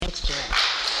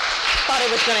I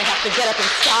was going to have to get up and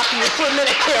stop you for a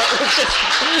minute there. It was just...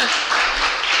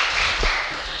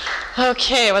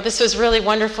 Okay, well, this was really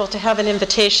wonderful to have an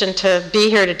invitation to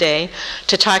be here today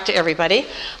to talk to everybody.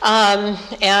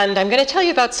 And I'm going to tell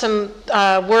you about some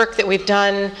work that we've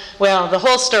done. Well, the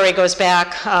whole story goes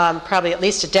back probably at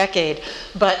least a decade,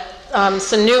 but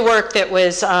some new work that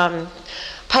was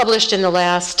published in the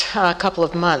last couple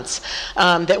of months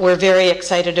that we're very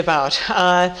excited about.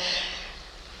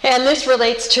 And this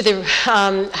relates to the,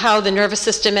 how the nervous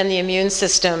system and the immune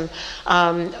system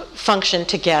function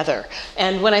together.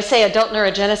 And when I say adult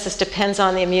neurogenesis depends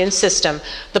on the immune system,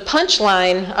 the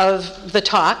punchline of the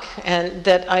talk, and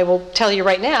that I will tell you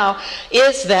right now,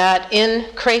 is that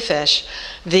in crayfish,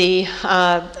 the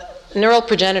neural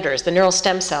progenitors, the neural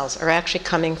stem cells, are actually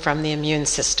coming from the immune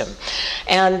system.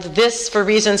 And this, for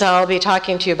reasons I'll be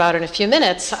talking to you about in a few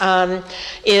minutes,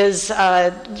 is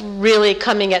really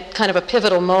coming at kind of a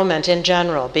pivotal moment in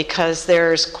general, because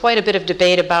there's quite a bit of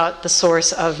debate about the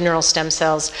source of neural stem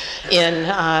cells in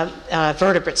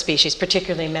vertebrate species,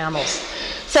 particularly mammals.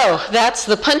 So that's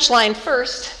the punchline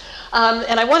first.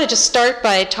 And I want to just start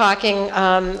by talking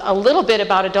a little bit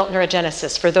about adult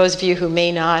neurogenesis for those of you who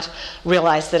may not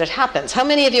realize that it happens. How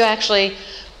many of you actually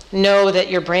know that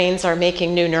your brains are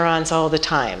making new neurons all the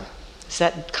time? Is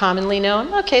that commonly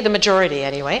known? Okay, the majority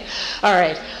anyway. All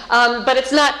right. But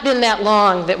it's not been that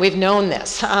long that we've known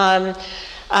this.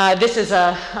 This is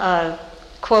a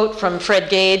quote from Fred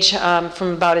Gage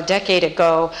from about a decade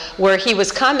ago, where he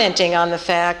was commenting on the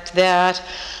fact that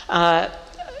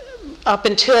up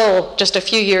until just a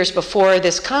few years before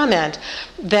this comment,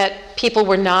 that people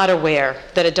were not aware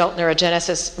that adult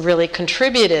neurogenesis really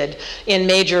contributed in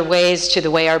major ways to the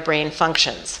way our brain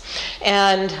functions.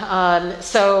 And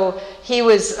so he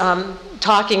was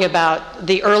talking about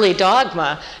the early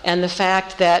dogma and the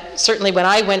fact that certainly when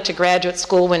I went to graduate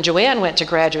school, when Joanne went to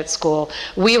graduate school,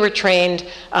 we were trained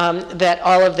that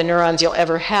all of the neurons you'll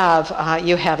ever have,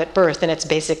 you have at birth, and it's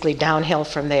basically downhill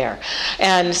from there.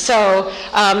 And so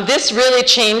this really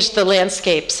changed the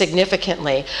landscape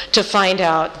significantly to find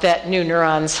out that new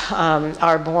neurons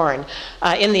are born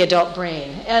in the adult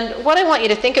brain. And what I want you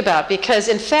to think about, because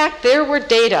in fact there were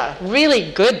data,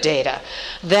 really good data,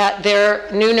 that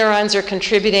their new neurons are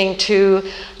contributing to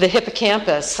the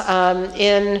hippocampus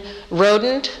in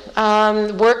rodent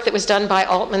work that was done by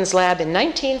Altman's lab in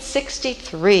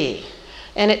 1963.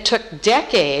 And it took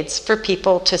decades for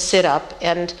people to sit up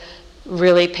and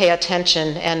really pay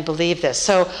attention and believe this.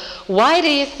 So why do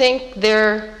you think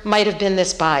there might have been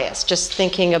this bias, just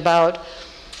thinking about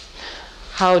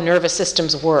how nervous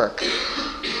systems work?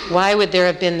 Why would there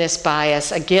have been this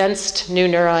bias against new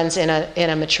neurons in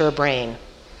a mature brain?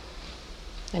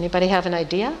 Anybody have an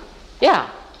idea? Yeah.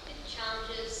 It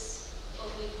challenges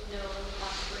what we've known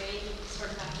about the brain. We sort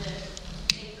of have to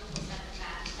take a couple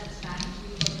steps back and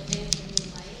relook at things in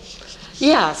new light.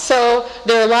 Yeah, so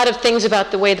there are a lot of things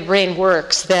about the way the brain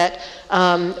works that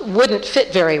wouldn't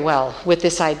fit very well with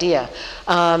this idea.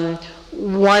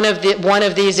 One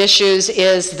of these issues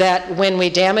is that when we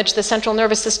damage the central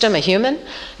nervous system, a human,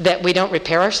 that we don't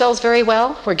repair ourselves very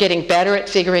well. We're getting better at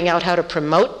figuring out how to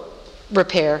promote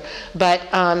repair, but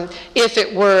if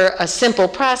it were a simple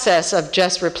process of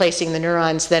just replacing the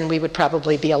neurons, then we would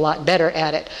probably be a lot better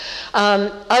at it.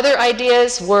 Other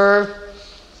ideas were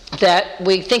that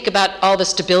we think about all the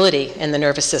stability in the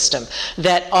nervous system,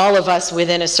 that all of us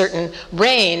within a certain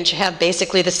range have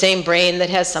basically the same brain that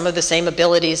has some of the same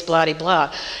abilities, blah-de-blah.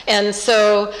 And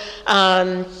so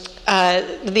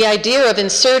the idea of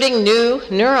inserting new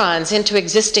neurons into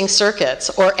existing circuits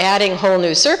or adding whole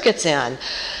new circuits in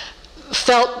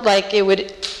felt like it would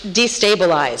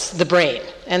destabilize the brain.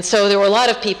 And so there were a lot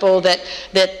of people that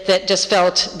just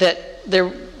felt that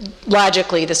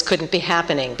logically this couldn't be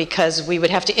happening because we would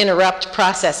have to interrupt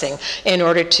processing in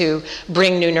order to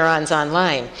bring new neurons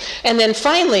online. And then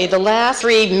finally, the last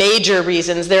three major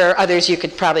reasons, there are others you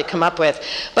could probably come up with,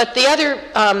 but the other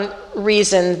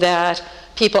reason that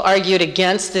people argued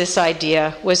against this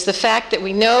idea was the fact that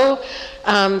we know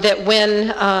that when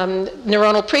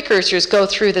neuronal precursors go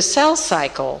through the cell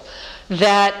cycle,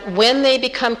 that when they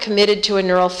become committed to a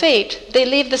neural fate, they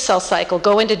leave the cell cycle,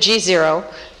 go into G0,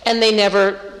 and they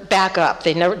never back up.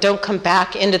 They don't come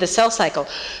back into the cell cycle.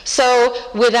 So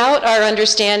without our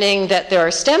understanding that there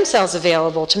are stem cells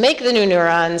available to make the new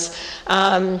neurons,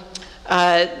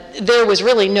 there was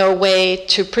really no way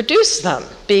to produce them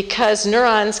because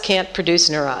neurons can't produce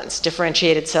neurons.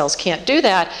 Differentiated cells can't do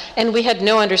that, and we had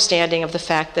no understanding of the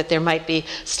fact that there might be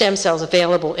stem cells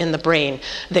available in the brain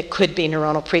that could be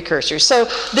neuronal precursors. So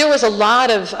there was a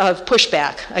lot of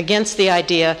pushback against the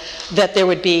idea that there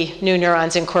would be new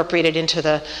neurons incorporated into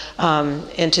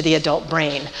the adult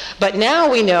brain. But now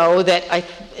we know that,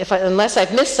 unless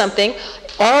I've missed something,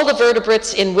 all the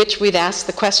vertebrates in which we've asked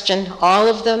the question, all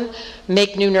of them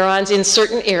make new neurons in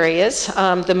certain areas.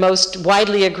 The most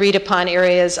widely agreed upon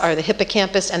areas are the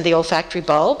hippocampus and the olfactory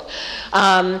bulb.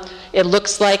 It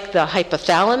looks like the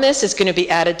hypothalamus is going to be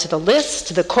added to the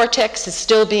list. The cortex is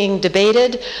still being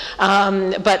debated.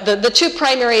 But the two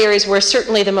primary areas where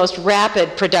certainly the most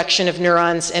rapid production of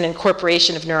neurons and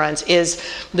incorporation of neurons is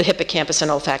the hippocampus and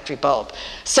olfactory bulb.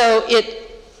 So it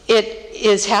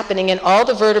is happening in all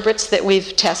the vertebrates that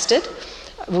we've tested,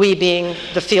 we being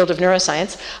the field of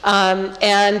neuroscience,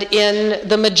 and in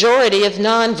the majority of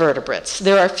non-vertebrates.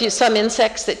 There are some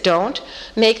insects that don't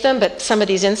make them, but some of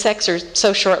these insects are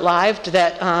so short-lived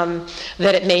that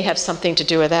it may have something to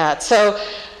do with that. So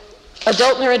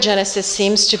adult neurogenesis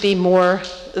seems to be more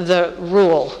the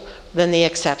rule than the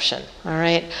exception, all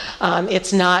right?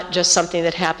 It's not just something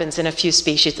that happens in a few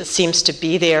species. It seems to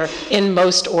be there in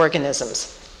most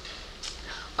organisms.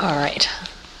 All right.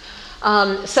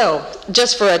 So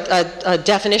just for a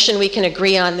definition we can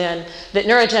agree on then, that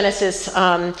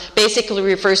neurogenesis basically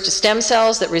refers to stem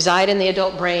cells that reside in the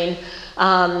adult brain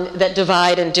that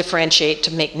divide and differentiate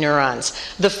to make neurons.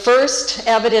 The first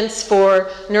evidence for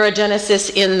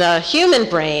neurogenesis in the human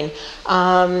brain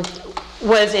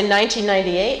was in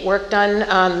 1998, work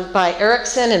done by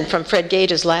Erickson and from Fred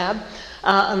Gage's lab,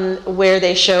 where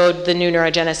they showed the new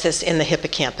neurogenesis in the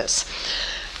hippocampus.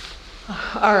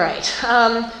 All right.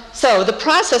 So the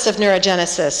process of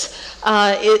neurogenesis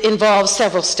it involves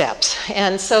several steps.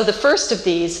 And so the first of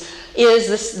these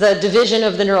is the division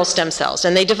of the neural stem cells.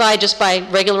 And they divide just by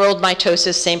regular old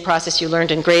mitosis, same process you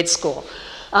learned in grade school.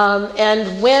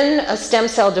 And when a stem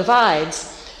cell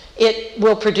divides, it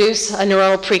will produce a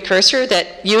neuronal precursor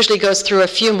that usually goes through a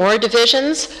few more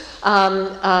divisions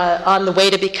on the way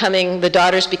to the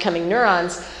daughters becoming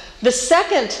neurons. The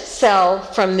second cell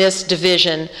from this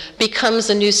division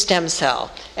becomes a new stem cell,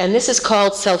 and this is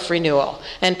called self-renewal.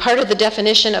 And part of the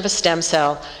definition of a stem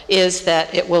cell is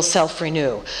that it will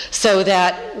self-renew, so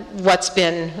that what's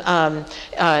been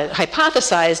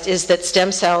hypothesized is that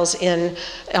stem cells in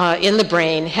the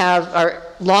brain are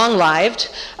long-lived.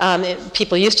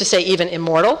 People used to say even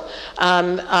immortal,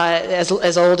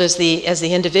 as old as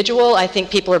the individual. I think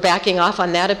people are backing off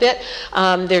on that a bit.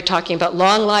 They're talking about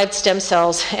long-lived stem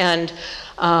cells, and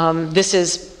this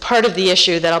is part of the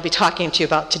issue that I'll be talking to you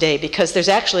about today, because there's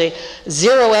actually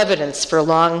zero evidence for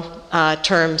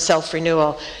long-term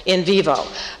self-renewal in vivo.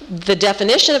 The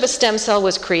definition of a stem cell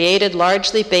was created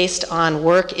largely based on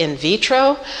work in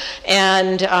vitro,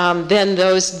 and then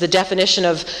the definition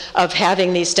of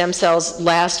having these stem cells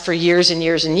last for years and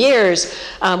years and years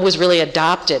was really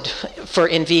adopted for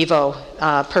in vivo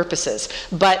purposes.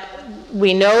 But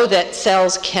we know that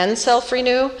cells can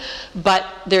self-renew, but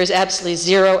there's absolutely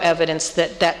zero evidence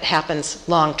that that happens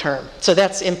long-term. So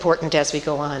that's important as we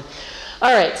go on.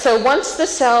 All right, so once the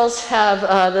cells have,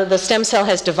 the stem cell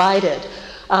has divided,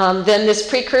 then this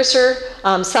precursor,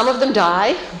 some of them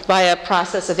die by a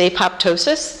process of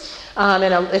apoptosis, and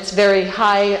it's very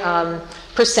high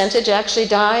percentage actually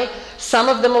die. Some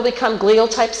of them will become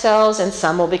glial-type cells, and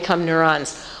some will become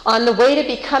neurons. On the way to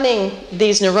becoming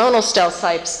these neuronal cell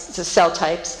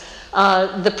types,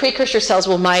 the precursor cells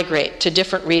will migrate to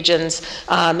different regions.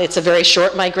 It's a very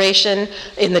short migration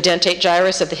in the dentate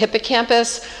gyrus of the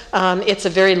hippocampus. It's a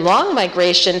very long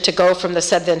migration to go from the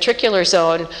subventricular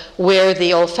zone, where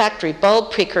the olfactory bulb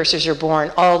precursors are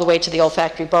born, all the way to the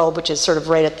olfactory bulb, which is sort of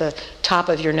right at the top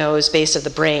of your nose, base of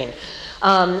the brain.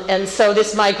 And so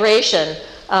this migration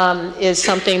is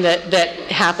something that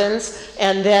happens.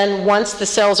 And then once the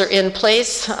cells are in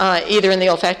place, either in the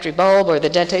olfactory bulb or the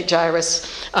dentate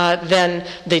gyrus, then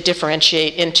they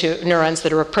differentiate into neurons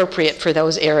that are appropriate for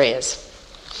those areas.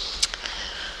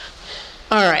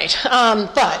 All right,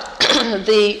 but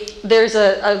there's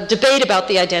a debate about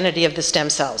the identity of the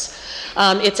stem cells.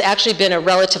 It's actually been a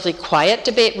relatively quiet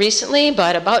debate recently,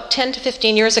 but about 10 to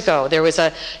 15 years ago, there was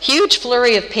a huge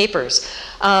flurry of papers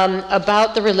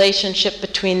about the relationship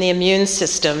between the immune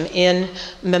system in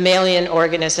mammalian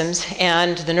organisms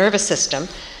and the nervous system.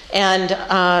 And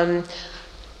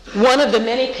one of the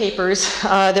many papers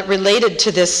that related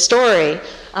to this story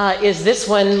is this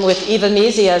one with Eva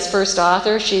Mizia as first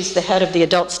author. She's the head of the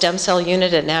Adult Stem Cell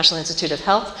Unit at National Institute of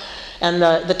Health, and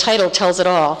the title tells it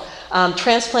all.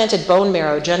 transplanted bone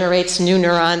marrow generates new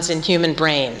neurons in human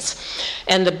brains.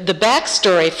 And the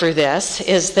backstory for this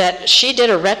is that she did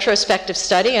a retrospective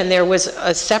study, and there was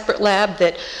a separate lab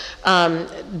that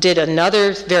did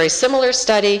another very similar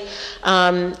study.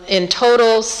 In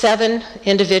total, 7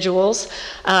 individuals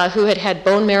who had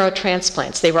bone marrow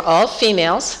transplants. They were all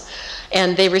females,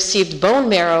 and they received bone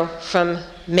marrow from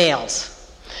males.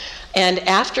 And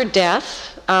after death,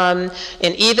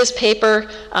 in Eva's paper,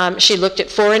 she looked at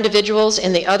 4 individuals.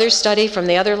 In the other study from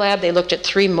the other lab, they looked at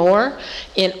 3 more.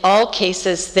 In all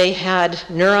cases, they had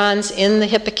neurons in the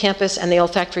hippocampus and the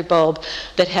olfactory bulb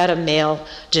that had a male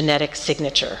genetic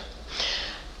signature.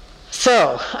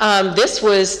 So this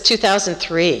was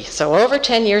 2003, so over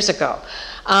 10 years ago.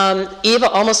 Eva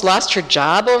almost lost her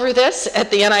job over this at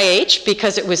the NIH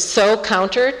because it was so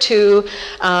counter to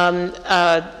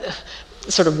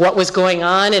sort of what was going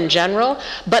on in general.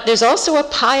 But there's also a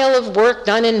pile of work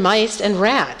done in mice and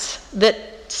rats that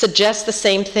suggests the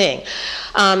same thing.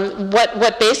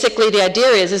 What basically the idea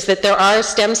is that there are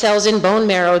stem cells in bone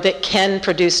marrow that can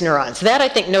produce neurons. That I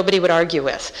think nobody would argue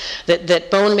with, that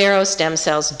bone marrow stem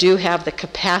cells do have the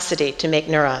capacity to make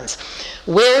neurons.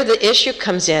 Where the issue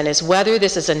comes in is whether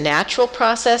this is a natural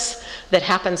process that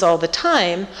happens all the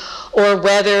time, or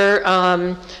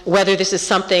whether this is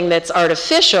something that's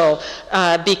artificial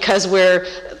because we're,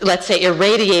 let's say,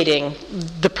 irradiating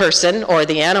the person or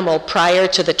the animal prior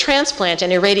to the transplant,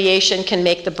 and irradiation can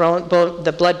make the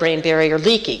blood-brain barrier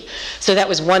leaky. So that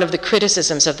was one of the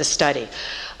criticisms of the study.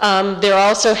 There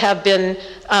also have been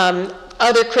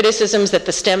other criticisms that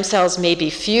the stem cells may be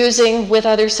fusing with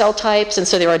other cell types, and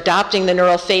so they're adopting the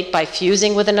neural fate by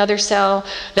fusing with another cell.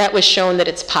 That was shown that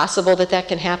it's possible that that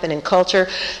can happen in culture.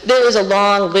 There was a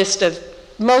long list of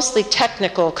mostly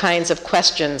technical kinds of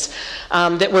questions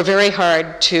that were very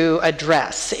hard to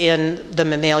address in the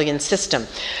mammalian system.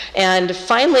 And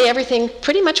finally, everything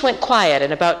pretty much went quiet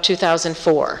in about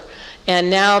 2004.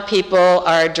 And now people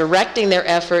are directing their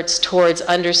efforts towards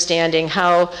understanding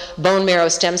how bone marrow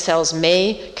stem cells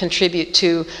may contribute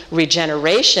to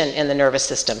regeneration in the nervous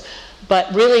system,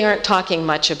 but really aren't talking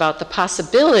much about the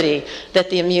possibility that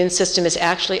the immune system is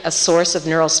actually a source of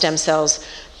neural stem cells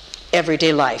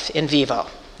everyday life in vivo.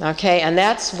 Okay, and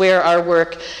that's where our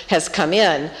work has come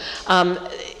in.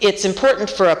 It's important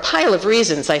for a pile of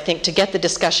reasons, I think, to get the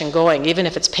discussion going, even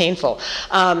if it's painful.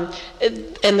 And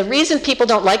the reason people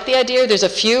don't like the idea, there's a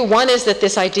few. One is that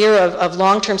this idea of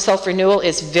long-term self-renewal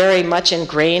is very much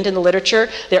ingrained in the literature.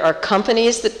 There are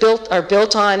companies that are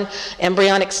built on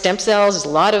embryonic stem cells. There's a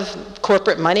lot of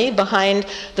corporate money behind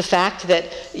the fact that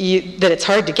it's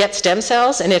hard to get stem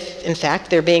cells, and if, in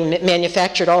fact, they're being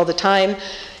manufactured all the time,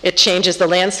 it changes the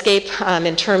landscape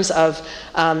in terms of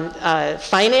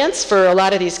finance for a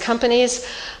lot of these companies.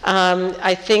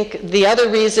 I think the other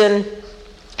reason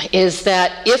is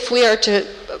that if we are to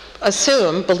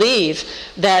believe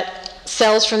that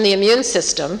cells from the immune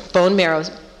system, bone marrow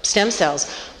stem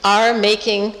cells, are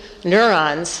making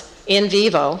neurons in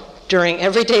vivo during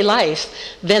everyday life,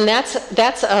 then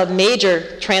that's a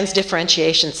major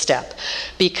transdifferentiation step,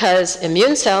 because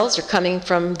immune cells are coming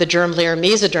from the germ layer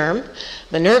mesoderm,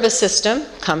 the nervous system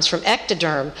comes from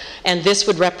ectoderm, and this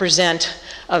would represent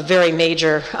a very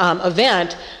major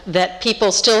event that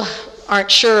people still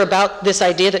aren't sure about, this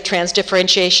idea that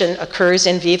transdifferentiation occurs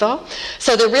in vivo.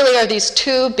 So there really are these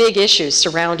 2 big issues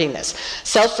surrounding this: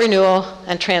 self-renewal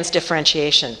and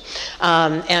transdifferentiation,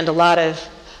 and a lot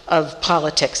of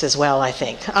politics as well, I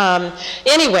think.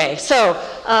 Anyway, so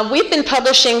we've been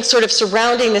publishing sort of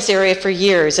surrounding this area for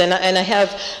years, and I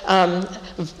have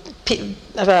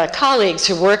colleagues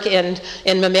who work in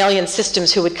mammalian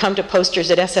systems who would come to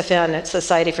posters at SFN, at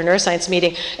Society for Neuroscience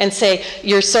meeting, and say,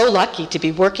 you're so lucky to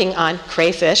be working on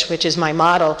crayfish, which is my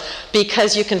model,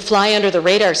 because you can fly under the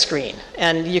radar screen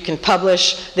and you can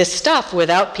publish this stuff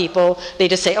without people, they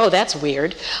just say, oh, that's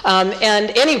weird.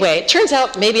 And anyway, it turns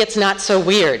out maybe it's not so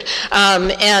weird.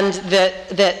 And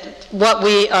that what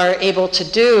we are able to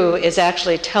do is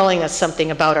actually telling us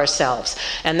something about ourselves.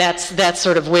 And that's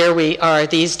sort of where we are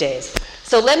these days.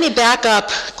 So let me back up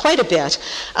quite a bit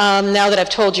now that I've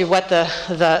told you what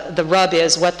the rub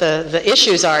is, what the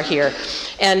issues are here,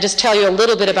 and just tell you a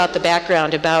little bit about the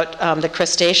background about the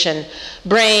crustacean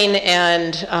brain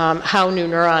and how new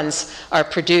neurons are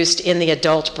produced in the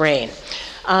adult brain.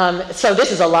 So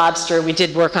this is a lobster. We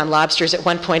did work on lobsters at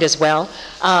one point as well.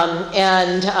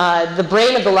 And the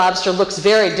brain of the lobster looks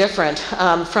very different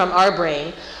from our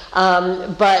brain,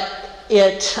 but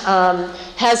it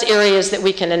has areas that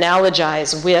we can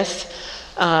analogize with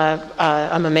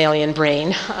a mammalian brain.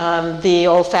 The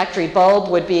olfactory bulb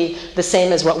would be the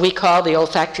same as what we call the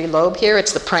olfactory lobe here.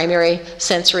 It's the primary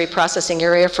sensory processing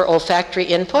area for olfactory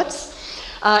inputs.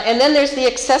 And then there's the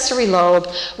accessory lobe,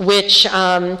 which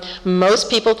most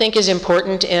people think is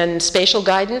important in spatial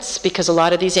guidance because a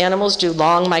lot of these animals do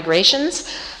long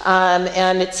migrations,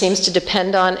 and it seems to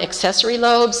depend on accessory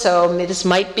lobes, so this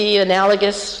might be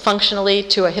analogous functionally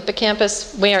to a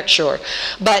hippocampus. We aren't sure.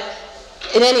 But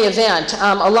in any event,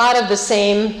 a lot of the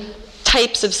same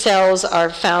types of cells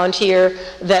are found here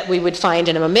that we would find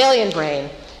in a mammalian brain.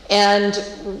 And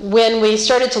when we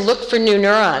started to look for new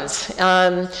neurons,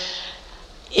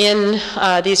 in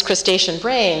these crustacean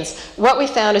brains, what we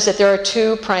found is that there are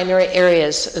two primary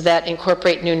areas that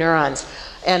incorporate new neurons.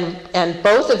 And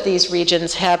both of these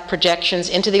regions have projections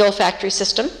into the olfactory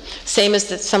system, same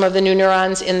as some of the new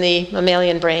neurons in the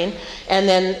mammalian brain. And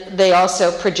then they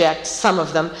also project some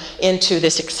of them into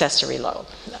this accessory lobe.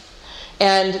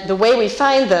 And the way we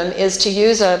find them is to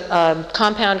use a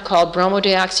compound called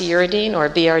bromodioxyuridine, or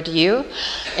BRDU.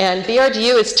 And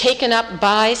BRDU is taken up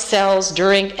by cells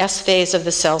during S phase of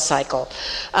the cell cycle.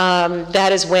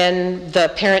 That is when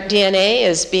the parent DNA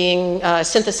is being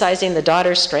synthesizing the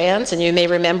daughter strands, and you may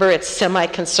remember it's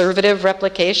semi-conservative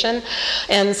replication.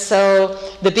 And so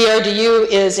the BRDU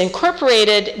is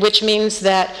incorporated, which means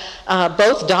that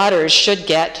both daughters should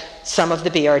get some of the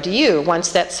BRDU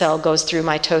once that cell goes through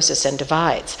mitosis and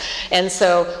divides. And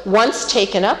so once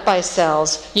taken up by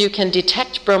cells, you can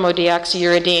detect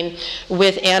bromodioxyuridine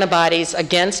with antibodies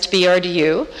against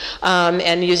BRDU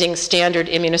and using standard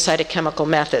immunocytochemical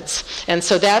methods. And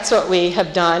so that's what we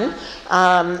have done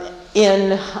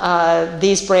in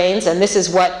these brains, and this is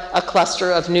what a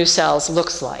cluster of new cells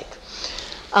looks like.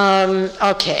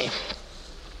 Okay.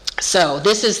 So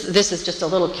this is just a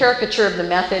little caricature of the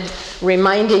method,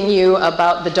 reminding you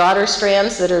about the daughter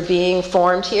strands that are being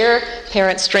formed here.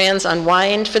 Parent strands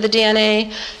unwind for the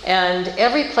DNA, and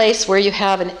every place where you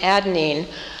have an adenine,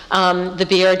 the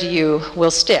BRDU will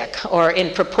stick, or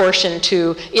in proportion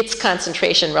to its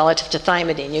concentration relative to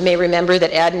thymidine. You may remember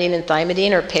that adenine and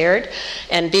thymidine are paired,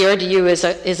 and BRDU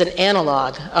is an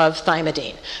analog of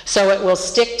thymidine. So it will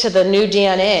stick to the new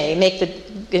DNA,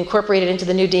 incorporate it into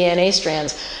the new DNA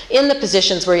strands in the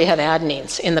positions where you have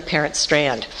adenines in the parent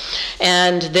strand.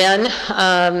 And then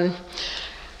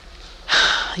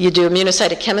you do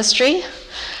immunocytochemistry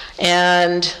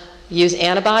and use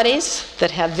antibodies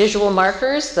that have visual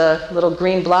markers, the little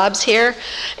green blobs here,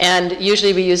 and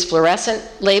usually we use fluorescent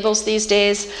labels these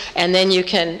days, and then you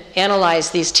can analyze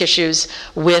these tissues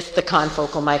with the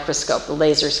confocal microscope, the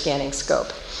laser scanning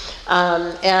scope.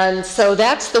 And so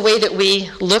that's the way that we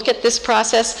look at this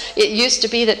process. It used to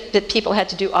be that people had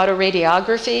to do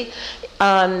autoradiography,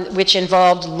 which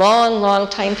involved long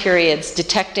time periods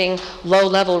detecting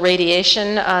low-level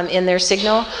radiation in their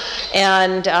signal,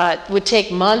 and would take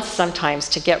months sometimes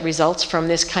to get results from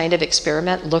this kind of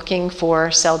experiment, looking for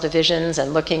cell divisions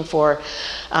and looking for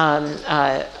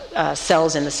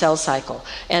cells in the cell cycle.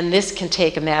 And this can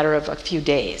take a matter of a few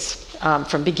days.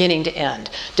 From beginning to end,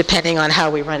 depending on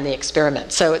how we run the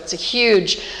experiment. So it's a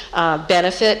huge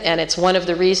benefit, and it's one of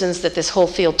the reasons that this whole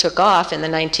field took off in the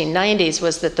 1990s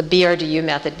was that the BRDU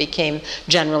method became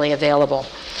generally available.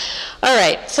 All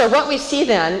right, so what we see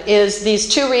then is these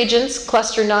two regions,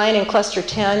 cluster 9 and cluster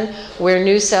 10, where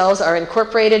new cells are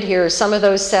incorporated. Here are some of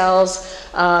those cells,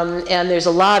 and there's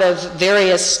a lot of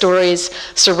various stories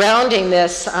surrounding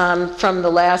this from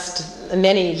the last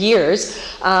many years.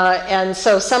 And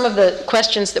so some of the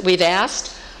questions that we've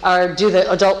asked are, do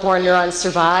the adult-born neurons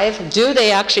survive? Do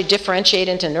they actually differentiate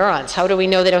into neurons? How do we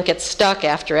know they don't get stuck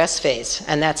after S phase?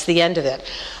 And that's the end of it.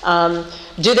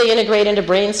 Do they integrate into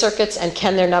brain circuits, and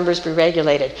can their numbers be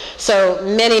regulated? So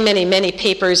many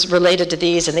papers related to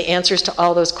these, and the answers to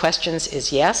all those questions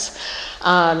is yes.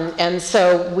 And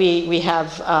so we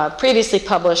have previously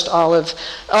published all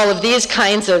of these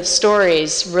kinds of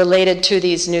stories related to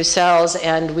these new cells,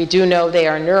 and we do know they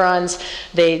are neurons.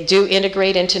 They do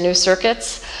integrate into new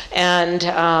circuits, and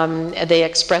they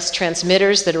express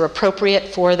transmitters that are appropriate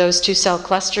for those two cell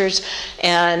clusters.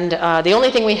 And the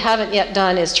only thing we haven't yet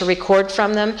done is to record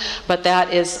from them, but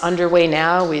that is underway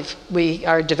now. We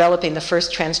are developing the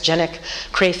first transgenic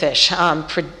crayfish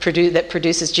that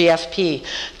produces GFP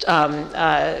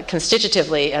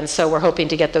constitutively, and so we're hoping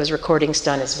to get those recordings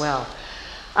done as well.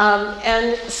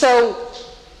 And so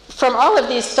from all of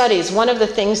these studies, one of the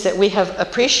things that we have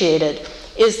appreciated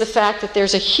is the fact that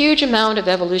there's a huge amount of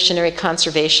evolutionary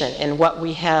conservation in what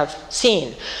we have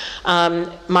seen.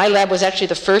 My lab was actually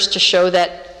the first to show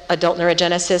that adult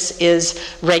neurogenesis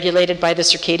is regulated by the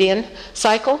circadian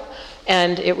cycle.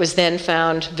 and it was then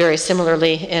found very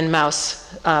similarly in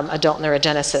mouse adult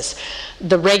neurogenesis.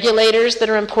 The regulators that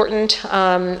are important,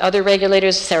 other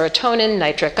regulators, serotonin,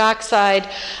 nitric oxide,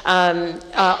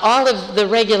 all of the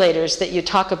regulators that you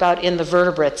talk about in the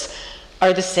vertebrates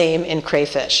are the same in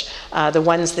crayfish, the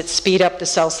ones that speed up the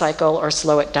cell cycle or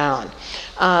slow it down.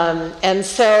 And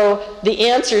so the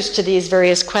answers to these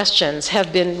various questions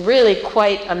have been really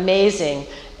quite amazing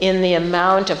in the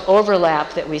amount of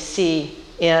overlap that we see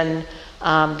in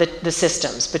the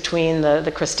systems between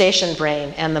the crustacean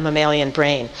brain and the mammalian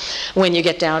brain when you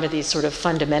get down to these sort of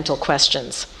fundamental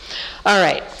questions. All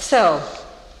right, so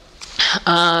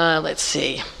let's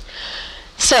see.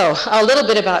 So a little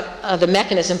bit about the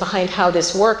mechanism behind how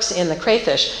this works in the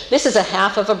crayfish. This is a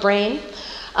half of a brain.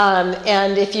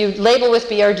 And if you label with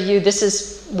BRDU, this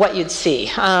is what you'd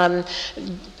see.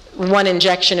 One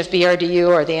injection of BRDU,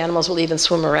 or the animals will even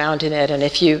swim around in it. And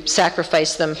if you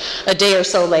sacrifice them a day or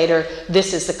so later,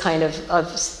 this is the kind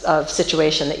of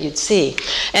situation that you'd see.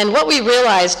 And what we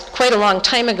realized quite a long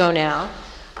time ago now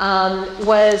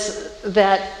was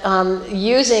that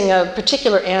using a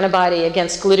particular antibody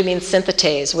against glutamine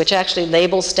synthetase, which actually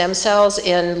labels stem cells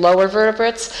in lower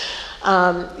vertebrates,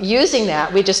 using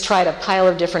that, we just tried a pile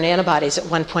of different antibodies at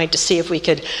one point to see if we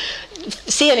could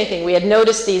see anything. We had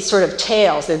noticed these sort of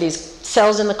tails. There are these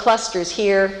cells in the clusters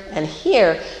here and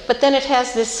here, but then it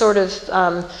has this sort of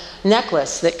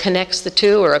necklace that connects the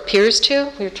two, or appears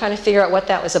to. We were trying to figure out what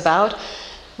that was about.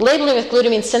 Labeling with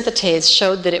glutamine synthetase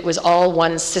showed that it was all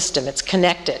one system. It's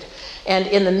connected. And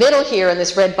in the middle here, in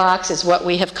this red box, is what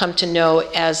we have come to know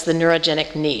as the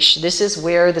neurogenic niche. This is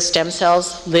where the stem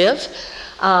cells live.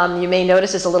 You may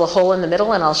notice there's a little hole in the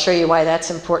middle, and I'll show you why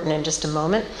that's important in just a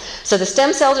moment. So the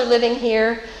stem cells are living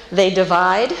here. They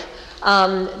divide.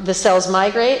 The cells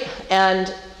migrate,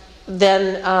 and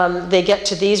then they get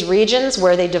to these regions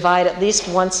where they divide at least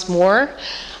once more.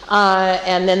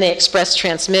 And then they express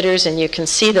transmitters, and you can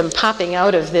see them popping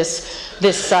out of this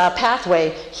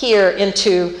pathway here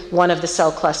into one of the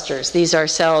cell clusters. These are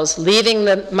cells leaving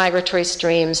the migratory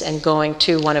streams and going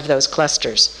to one of those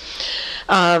clusters.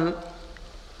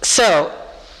 So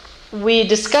we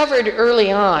discovered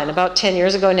early on, about 10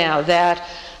 years ago now, that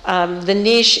the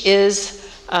niche is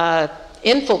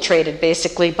infiltrated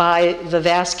basically by the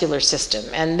vascular system.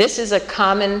 And this is a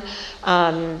common,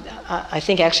 I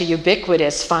think actually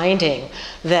ubiquitous finding,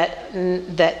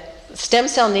 that stem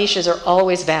cell niches are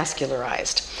always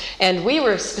vascularized. And we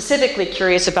were specifically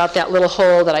curious about that little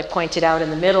hole that I pointed out in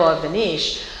the middle of the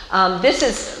niche. This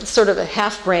is sort of a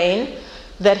half brain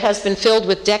that has been filled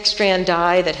with dextran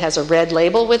dye that has a red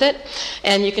label with it.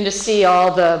 And you can just see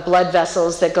all the blood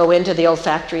vessels that go into the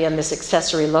olfactory and this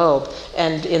accessory lobe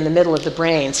and in the middle of the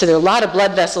brain. So there are a lot of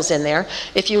blood vessels in there.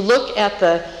 If you look at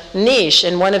the niche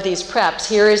in one of these preps,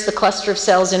 here is the cluster of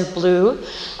cells in blue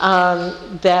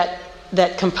that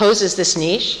composes this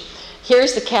niche.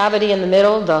 Here's the cavity in the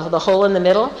middle, the hole in the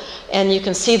middle, and you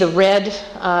can see the red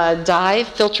dye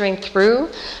filtering through.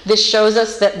 This shows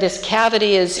us that this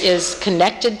cavity is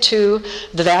connected to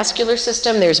the vascular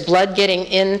system. There's blood getting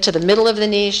into the middle of the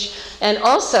niche. And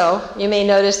also, you may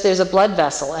notice there's a blood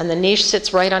vessel, and the niche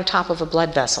sits right on top of a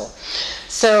blood vessel.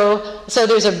 So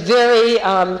there's a very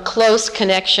close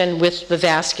connection with the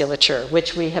vasculature,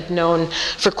 which we have known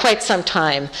for quite some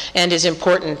time and is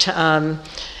important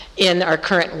in our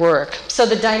current work. So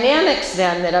the dynamics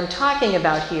then that I'm talking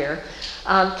about here,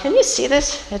 can you see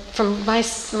this from my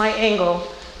angle?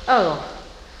 Oh,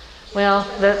 well,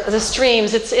 the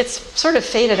streams, it's sort of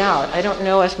faded out. I don't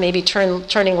know if maybe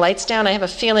turning lights down, I have a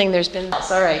feeling there's been,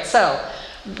 all right, so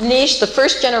niche, the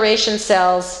first generation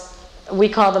cells, we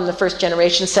call them the first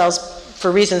generation cells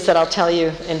for reasons that I'll tell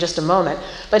you in just a moment.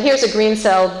 But here's a green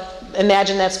cell,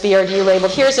 imagine that's BRDU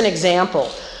labeled. Here's an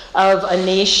example of a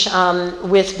niche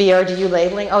with BRDU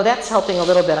labeling. Oh, that's helping a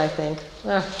little bit, I think.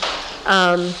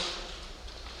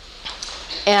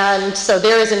 And so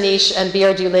there is a niche and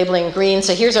BRDU labeling green.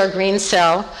 So here's our green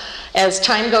cell. As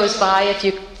time goes by, if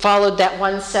you followed that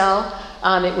one cell,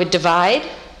 it would divide.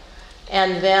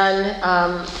 And then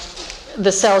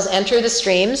the cells enter the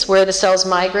streams where the cells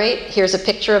migrate. Here's a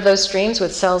picture of those streams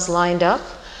with cells lined up.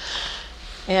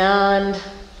 And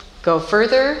go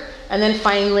further. And then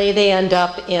finally, they end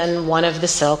up in one of the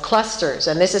cell clusters.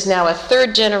 And this is now a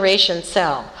third generation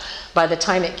cell by the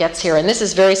time it gets here. And this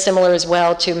is very similar as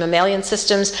well to mammalian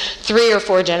systems. 3 or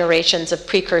 4 generations of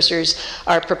precursors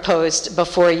are proposed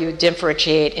before you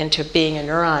differentiate into being a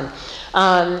neuron.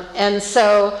 And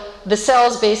so the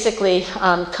cells basically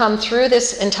come through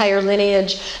this entire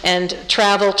lineage and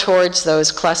travel towards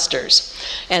those clusters.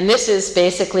 And this is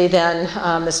basically then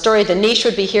the story. The niche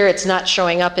would be here. It's not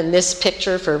showing up in this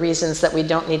picture for reasons that we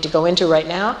don't need to go into right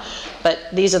now. But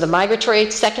these are the migratory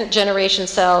second generation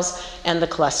cells and the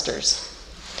clusters.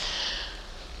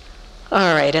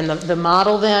 All right, and the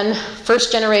model then,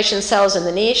 first generation cells in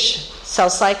the niche, cell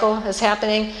cycle is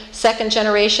happening. Second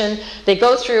generation, they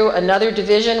go through another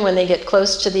division when they get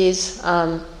close to these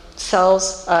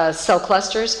cell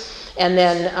clusters, and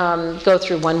then go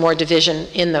through one more division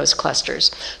in those clusters.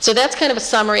 So that's kind of a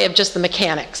summary of just the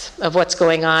mechanics of what's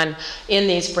going on in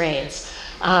these brains.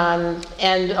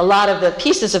 And a lot of the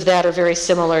pieces of that are very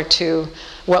similar to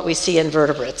what we see in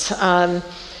vertebrates.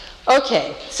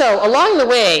 Okay, so along the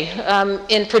way,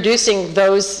 in producing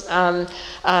those,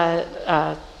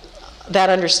 that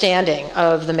understanding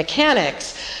of the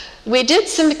mechanics, we did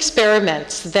some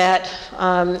experiments that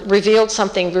revealed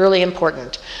something really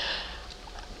important.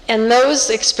 And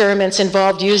those experiments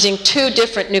involved using two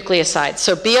different nucleosides.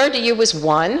 So BRDU was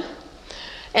one,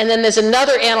 and then there's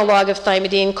another analog of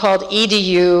thymidine called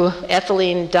EDU,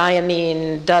 ethylene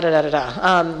diamine,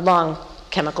 long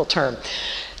chemical term.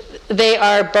 They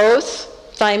are both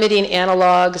thymidine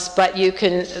analogs, but you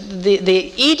can,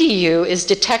 the EDU is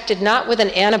detected not with an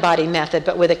antibody method,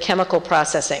 but with a chemical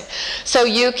processing. So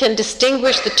you can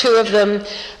distinguish the two of them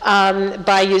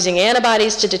by using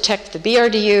antibodies to detect the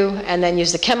BRDU, and then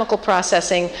use the chemical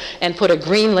processing and put a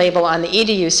green label on the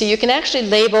EDU. So you can actually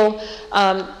label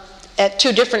at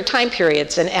two different time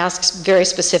periods and ask very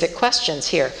specific questions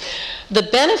here. The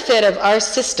benefit of our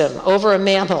system over a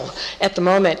mammal at the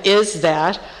moment is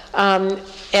that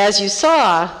as you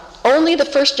saw, only the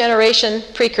first generation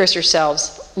precursor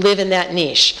cells live in that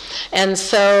niche. And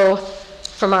so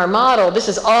from our model, this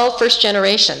is all first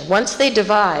generation. Once they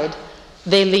divide,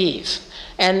 they leave.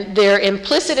 And they're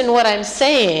implicit in what I'm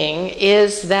saying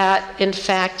is that, in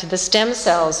fact, the stem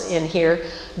cells in here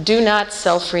do not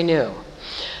self-renew.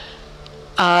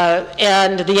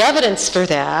 And the evidence for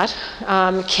that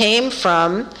came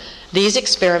from these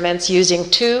experiments using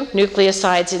two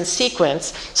nucleosides in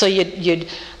sequence. So you'd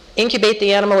incubate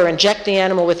the animal or inject the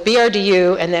animal with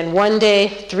BRDU, and then 1 day,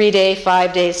 3 days,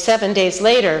 5 days, 7 days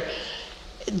later,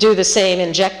 do the same,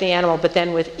 inject the animal, but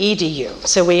then with EDU.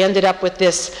 So we ended up with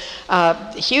this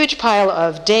huge pile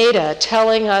of data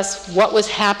telling us what was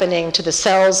happening to the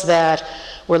cells that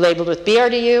were labeled with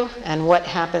BRDU and what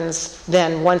happens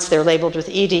then once they're labeled with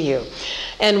EDU.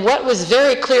 And what was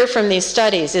very clear from these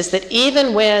studies is that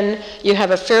even when you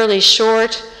have a fairly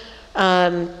short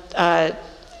time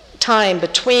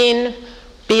between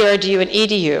BRDU and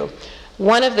EDU,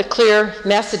 one of the clear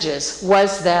messages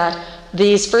was that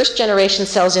these first generation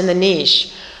cells in the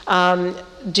niche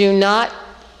do not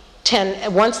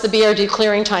tend, once the BRDU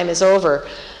clearing time is over,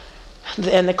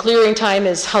 and the clearing time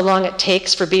is how long it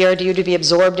takes for BRDU to be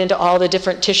absorbed into all the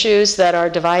different tissues that are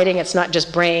dividing. It's not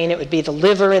just brain, it would be the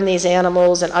liver in these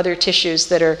animals and other tissues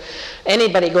that are,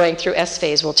 anybody going through S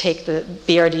phase will take the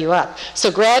BRDU up.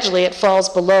 So gradually it falls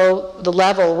below the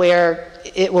level where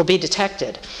it will be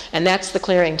detected, and that's the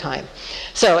clearing time.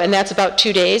 So, and that's about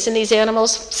 2 days in these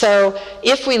animals. So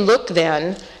if we look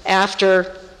then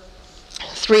after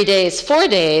 3 days, 4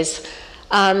 days,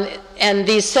 and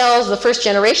these cells, the first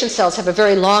generation cells, have a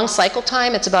very long cycle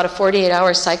time. It's about a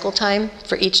 48-hour cycle time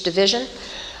for each division.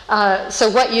 So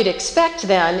what you'd expect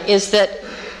then is that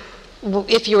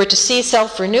if you were to see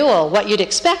self-renewal, what you'd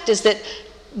expect is that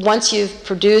once you've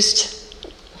put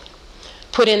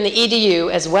in the EDU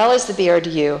as well as the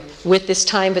BRDU with this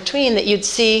time between, that you'd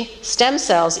see stem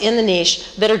cells in the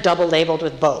niche that are double labeled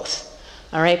with both.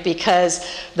 All right, because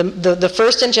the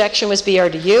first injection was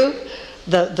BRDU.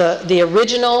 The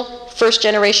original first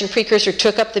generation precursor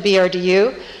took up the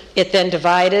BRDU. It then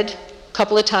divided a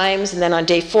couple of times, and then on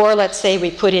day 4, let's say,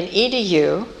 we put in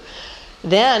EDU.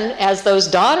 Then as those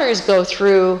daughters go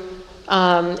through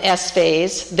S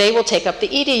phase, they will take up the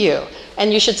EDU.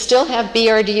 And you should still have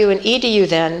BRDU and EDU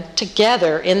then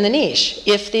together in the niche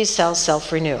if these cells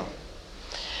self-renew.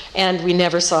 And we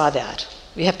never saw that.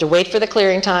 You have to wait for the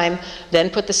clearing time, then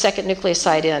put the second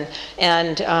nucleoside in,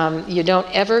 and you don't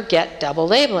ever get double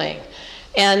labeling.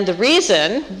 And the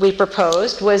reason we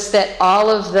proposed was that all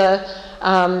of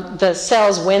the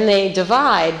cells, when they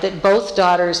divide, that both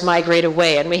daughters migrate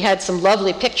away. And we had some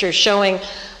lovely pictures showing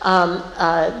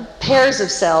pairs of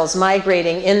cells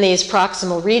migrating in these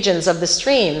proximal regions of the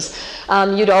streams,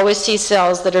 you'd always see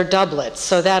cells that are doublets.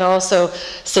 So that also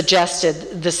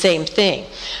suggested the same thing.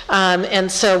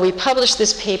 And so we published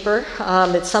this paper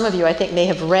that some of you, I think, may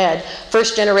have read.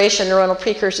 First-generation neuronal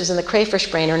precursors in the crayfish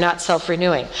brain are not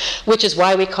self-renewing, which is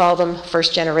why we call them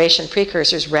first-generation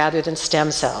precursors rather than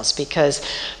stem cells, because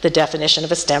the definition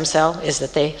of a stem cell is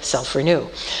that they self-renew.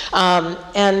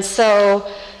 And so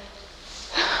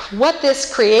what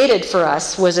this created for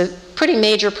us was a pretty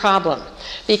major problem,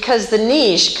 because the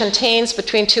niche contains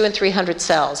between 200 and 300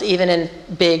 cells, even in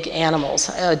big animals,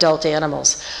 adult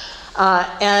animals.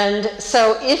 And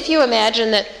so if you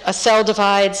imagine that a cell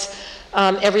divides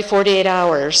every 48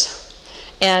 hours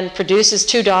and produces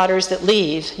 2 daughters that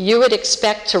leave, you would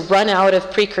expect to run out of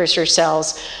precursor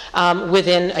cells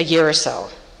within a year or so.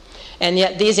 And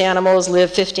yet these animals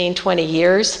live 15, 20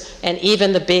 years, and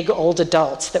even the big old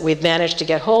adults that we've managed to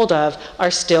get hold of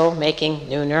are still making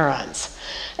new neurons.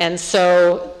 And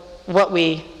so what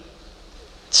we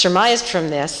surmised from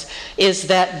this is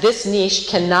that this niche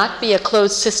cannot be a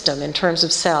closed system in terms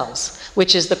of cells,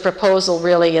 which is the proposal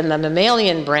really in the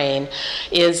mammalian brain,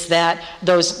 is that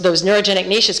those neurogenic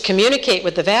niches communicate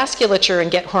with the vasculature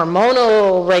and get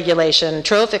hormonal regulation,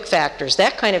 trophic factors,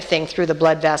 that kind of thing through the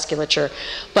blood vasculature,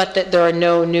 but that there are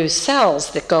no new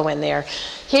cells that go in there.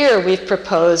 Here we've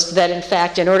proposed that, in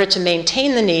fact, in order to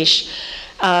maintain the niche,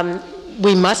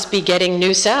 we must be getting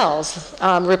new cells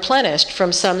replenished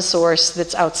from some source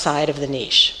that's outside of the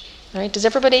niche. All right, does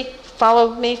everybody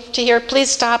follow me to here? Please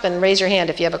stop and raise your hand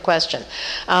if you have a question,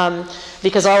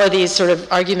 because all of these sort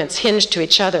of arguments hinge to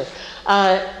each other.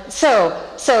 So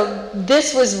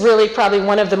this was really probably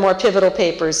one of the more pivotal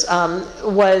papers,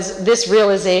 was this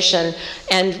realization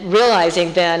and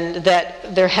realizing then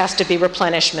that there has to be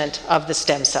replenishment of the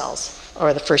stem cells,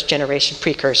 or the first generation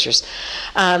precursors.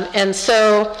 And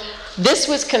so this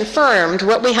was confirmed.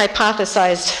 What we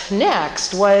hypothesized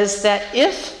next was that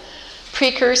if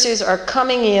precursors are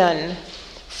coming in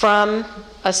from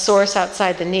a source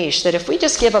outside the niche, that if we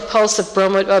just give a pulse of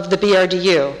the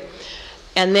BRDU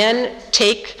and then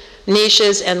take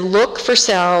niches and look for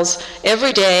cells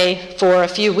every day for a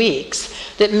few weeks,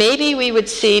 that maybe we would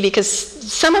see, because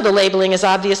some of the labeling is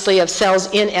obviously of cells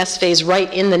in S phase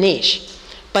right in the niche,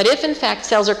 but if in fact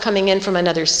cells are coming in from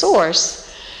another source,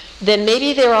 then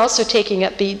maybe they're also taking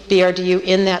up BRDU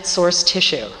in that source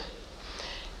tissue.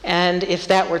 And if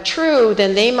that were true,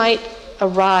 then they might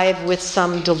arrive with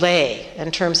some delay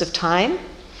in terms of time.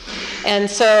 And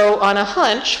so on a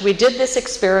hunch, we did this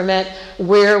experiment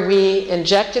where we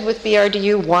injected with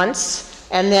BRDU once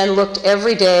and then looked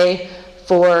every day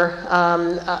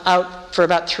out for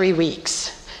about 3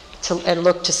 weeks and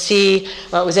looked to see,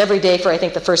 well, it was every day for I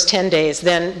think the first 10 days.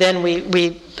 Then we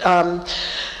looked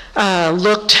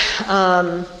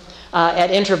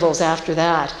at intervals after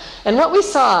that. And what we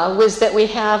saw was that we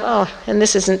have, and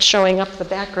this isn't showing up the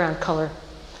background color.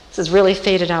 This is really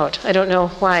faded out. I don't know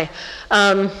why.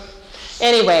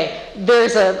 Anyway,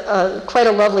 there's quite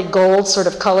a lovely gold sort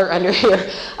of color under here.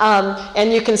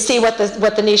 And you can see what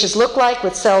the niches look like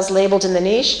with cells labeled in the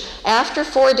niche. After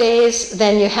 4 days,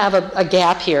 then you have a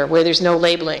gap here where there's no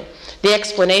labeling. The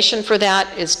explanation for that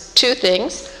is 2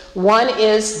 things. One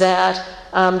is that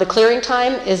the clearing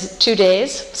time is 2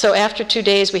 days. So after 2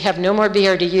 days, we have no more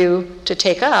BRDU to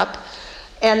take up.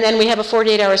 And then we have a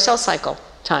 48-hour cell cycle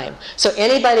time. So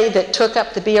anybody that took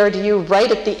up the BRDU right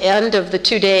at the end of the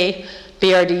 2-day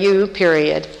BRDU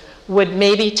period would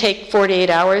maybe take 48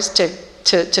 hours to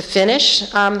finish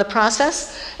the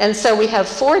process. And so we have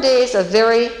 4 days of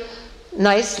very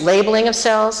nice labeling of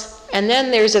cells. And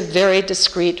then there's a very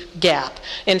discrete gap.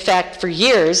 In fact, for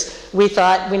years, we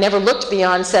thought we never looked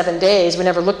beyond 7 days. We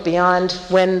never looked beyond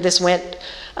when this went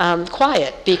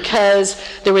quiet, because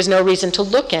there was no reason to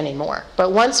look anymore.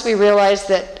 But once we realized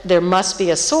that there must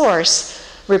be a source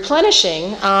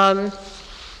replenishing,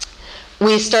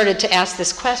 we started to ask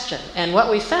this question. And what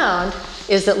we found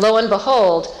is that, lo and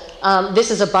behold,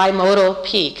 this is a bimodal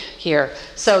peak here.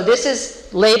 So this is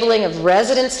labeling of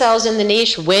resident cells in the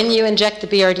niche when you inject the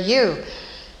BRDU.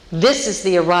 This is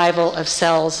the arrival of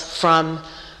cells from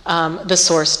the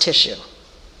source tissue.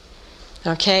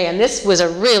 Okay, and this was a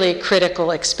really critical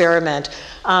experiment.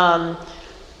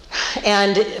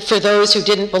 And for those who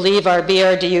didn't believe our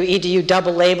BRDU, EDU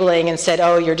double labeling and said,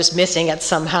 oh, you're just missing it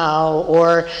somehow,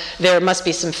 or there must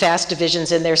be some fast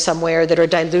divisions in there somewhere that are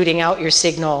diluting out your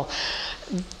signal,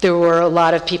 there were a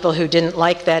lot of people who didn't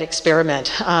like that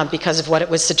experiment because of what it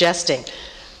was suggesting.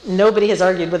 Nobody has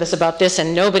argued with us about this,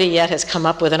 and nobody yet has come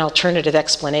up with an alternative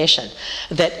explanation.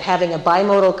 That having a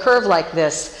bimodal curve like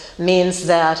this means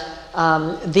that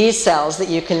these cells that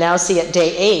you can now see at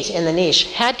day 8 in the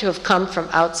niche had to have come from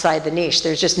outside the niche.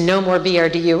 There's just no more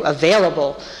BRDU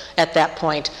available at that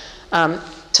point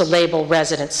to label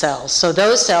resident cells. So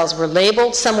those cells were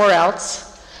labeled somewhere else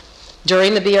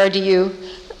during the BRDU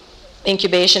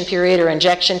incubation period or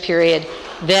injection period.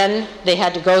 Then they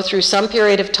had to go through some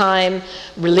period of time,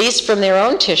 released from their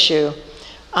own tissue,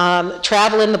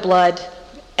 travel in the blood,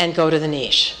 and go to the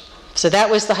niche. So that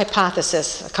was the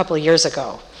hypothesis a couple of years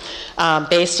ago,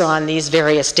 based on these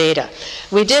various data.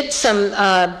 We did some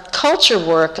culture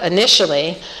work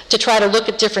initially to try to look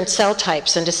at different cell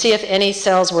types and to see if any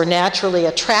cells were naturally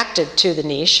attracted to the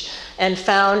niche, and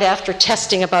found after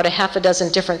testing about a half a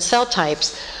dozen different cell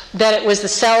types that it was the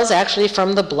cells actually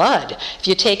from the blood. If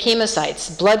you take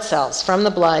hemocytes, blood cells from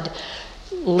the blood,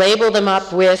 label them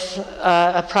up with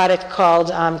a product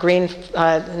called Green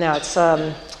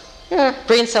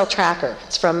Cell Tracker.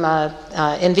 It's from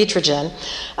Invitrogen.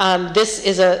 This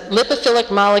is a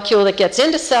lipophilic molecule that gets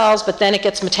into cells, but then it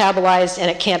gets metabolized and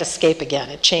it can't escape again.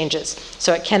 It changes,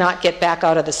 so it cannot get back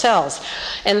out of the cells.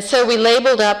 And so we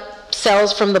labeled up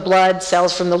cells from the blood,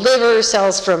 cells from the liver,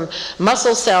 cells from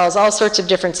muscle cells, all sorts of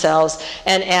different cells,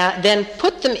 and then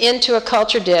put them into a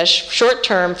culture dish, short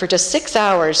term, for just 6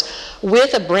 hours,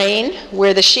 with a brain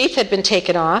where the sheath had been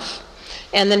taken off,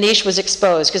 and the niche was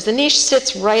exposed, because the niche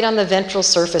sits right on the ventral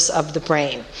surface of the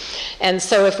brain. And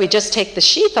so if we just take the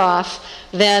sheath off,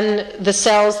 then the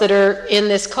cells that are in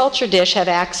this culture dish have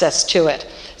access to it.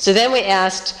 So then we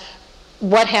asked,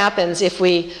 what happens if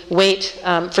we wait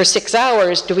for 6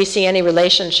 hours? Do we see any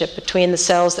relationship between the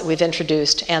cells that we've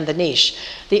introduced and the niche?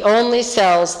 The only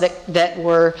cells that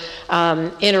were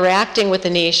interacting with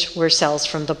the niche were cells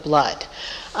from the blood.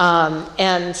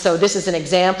 And so this is an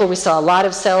example. We saw a lot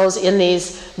of cells in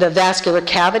the vascular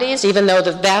cavities, even though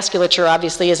the vasculature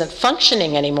obviously isn't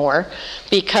functioning anymore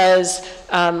because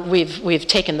we've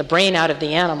taken the brain out of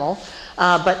the animal.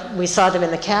 But we saw them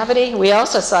in the cavity. We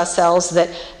also saw cells that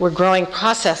were growing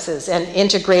processes and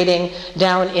integrating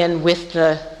down in with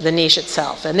the niche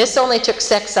itself. And this only took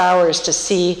 6 hours to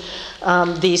see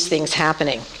these things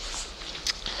happening.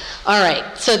 All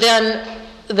right, so then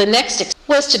the next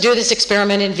was to do this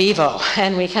experiment in vivo.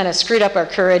 And we kind of screwed up our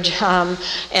courage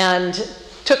and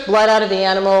took blood out of the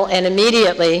animal and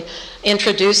immediately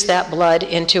introduced that blood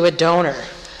into a donor.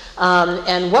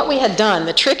 And what we had done,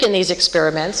 the trick in these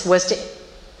experiments, was to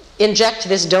inject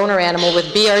this donor animal with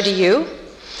BRDU.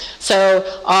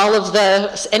 So all of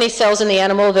any cells in the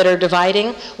animal that are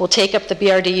dividing will take up the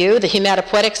BRDU, the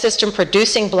hematopoietic system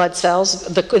producing blood cells,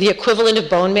 the equivalent of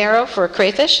bone marrow for a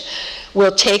crayfish,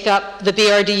 will take up the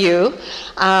BRDU,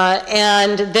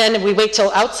 and then we wait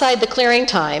till outside the clearing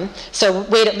time, so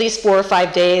wait at least 4 or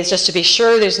 5 days just to be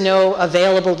sure there's no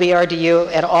available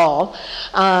BRDU at all,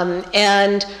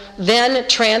 and then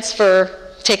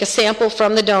take a sample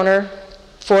from the donor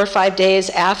 4 or 5 days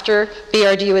after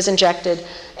BRDU is injected,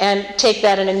 and take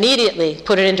that and immediately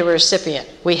put it into a recipient.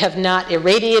 We have not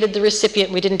irradiated the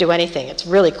recipient. We didn't do anything. It's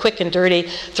really quick and dirty.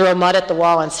 Throw mud at the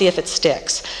wall and see if it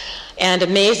sticks. And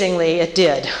amazingly, it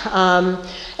did.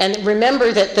 And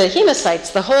remember that the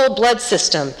hemocytes, the whole blood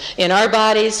system in our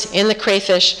bodies, in the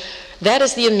crayfish, that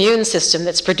is the immune system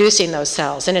that's producing those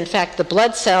cells. And in fact, the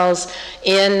blood cells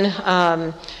in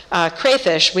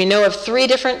crayfish, we know of 3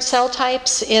 different cell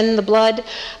types in the blood.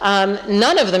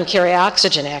 None of them carry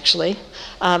oxygen, actually.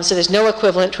 So there's no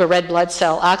equivalent to a red blood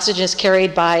cell. Oxygen is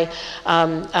carried by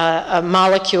a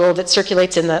molecule that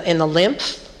circulates in the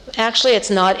lymph. Actually, it's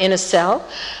not in a cell.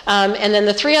 And then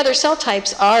the 3 other cell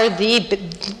types are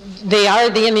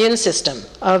the immune system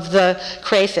of the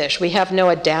crayfish. We have no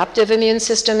adaptive immune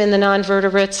system in the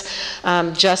non-vertebrates,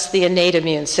 just the innate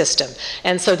immune system.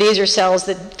 And so these are cells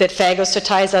that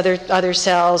phagocytize other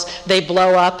cells. They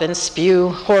blow up and spew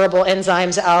horrible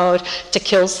enzymes out to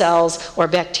kill cells or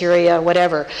bacteria,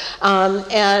 whatever.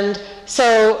 And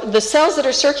so the cells that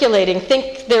are circulating,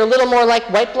 think they're a little more like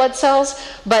white blood cells,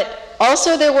 but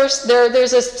also,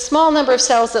 there's a small number of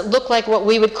cells that look like what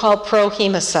we would call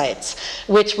prohemocytes,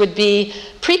 which would be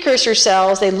precursor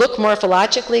cells. They look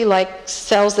morphologically like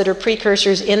cells that are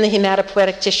precursors in the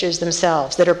hematopoietic tissues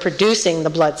themselves that are producing the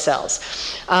blood cells.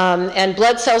 And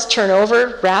blood cells turn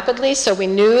over rapidly, so we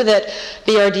knew that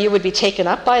BRD would be taken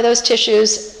up by those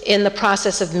tissues in the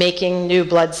process of making new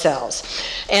blood cells.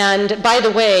 And by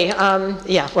the way, I'll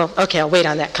wait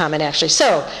on that comment actually.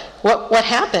 So what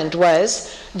happened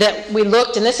was that we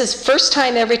looked, and this is first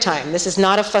time every time, this is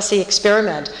not a fussy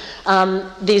experiment.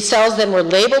 These cells then were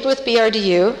labeled with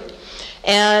BRDU,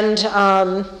 and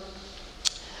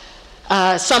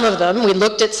Some of them, we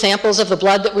looked at samples of the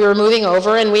blood that we were moving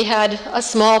over, and we had a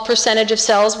small percentage of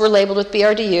cells were labeled with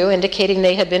BRDU, indicating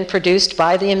they had been produced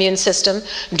by the immune system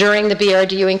during the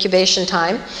BRDU incubation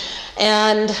time.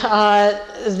 And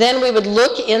then we would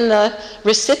look in the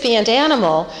recipient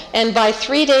animal, and by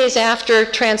 3 days after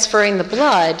transferring the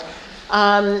blood,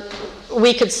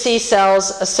 we could see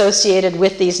cells associated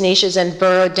with these niches and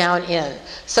burrowed down in.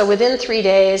 So within 3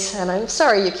 days, and I'm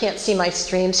sorry you can't see my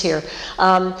streams here,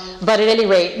 but at any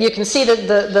rate, you can see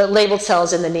the labeled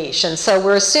cells in the niche. And so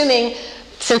we're assuming,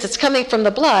 since it's coming from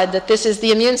the blood, that this is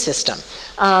the immune system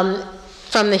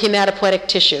from the hematopoietic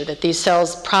tissue, that these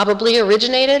cells probably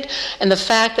originated. And the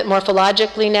fact that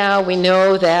morphologically now we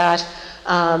know that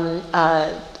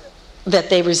that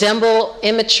they resemble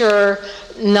immature,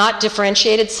 not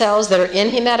differentiated cells that are in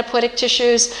hematopoietic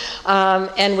tissues,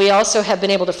 and we also have been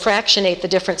able to fractionate the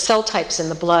different cell types in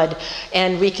the blood,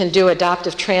 and we can do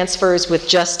adoptive transfers with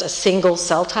just a single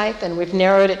cell type, and we've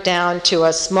narrowed it down to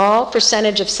a small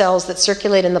percentage of cells that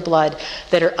circulate in the blood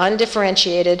that are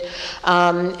undifferentiated,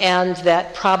 and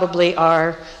that probably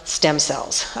are stem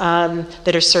cells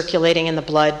that are circulating in the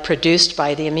blood produced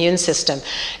by the immune system.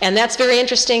 And that's very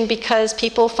interesting because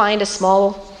people find a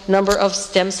small number of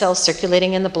stem cells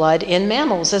circulating in the blood in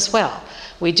mammals as well.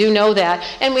 We do know that,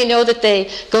 and we know that they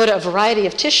go to a variety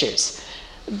of tissues,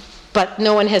 but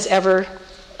no one has ever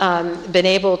been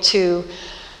able to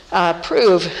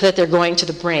prove that they're going to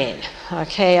the brain,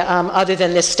 okay, other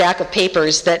than this stack of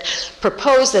papers that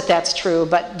propose that that's true,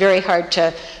 but very hard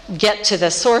to get to the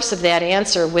source of that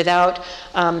answer without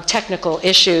technical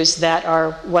issues that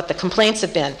are what the complaints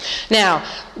have been. Now,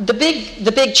 the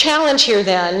big challenge here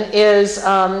then is,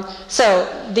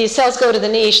 so these cells go to the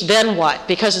niche, then what?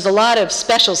 Because there's a lot of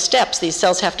special steps these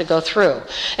cells have to go through.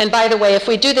 And by the way, if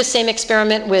we do the same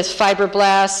experiment with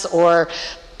fibroblasts or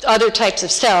other types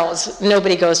of cells,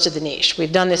 nobody goes to the niche.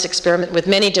 We've done this experiment with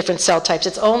many different cell types.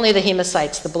 It's only the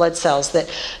hemocytes, the blood cells,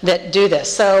 that do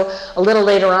this. So a little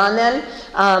later on then,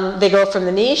 they go from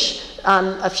the niche.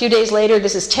 A few days later,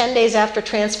 this is 10 days after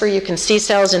transfer, you can see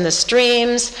cells in the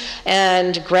streams,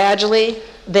 and gradually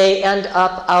they end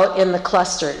up out in the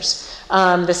clusters,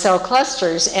 the cell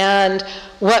clusters. And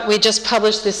what we just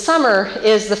published this summer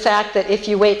is the fact that if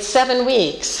you wait 7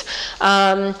 weeks,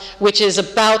 which is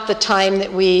about the time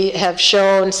that we have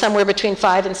shown, somewhere between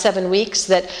 5 and 7 weeks,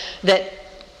 that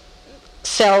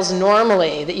cells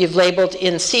normally that you've labeled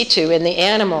in situ in the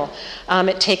animal,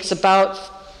 it takes about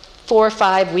 4 or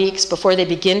 5 weeks before they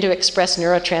begin to express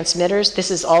neurotransmitters. This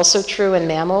is also true in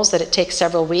mammals, that it takes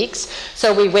several weeks.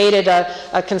 So we waited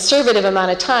a conservative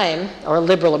amount of time, or a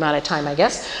liberal amount of time, I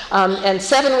guess, and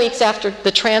 7 weeks after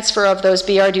the transfer of those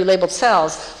BRDU labeled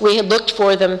cells, we had looked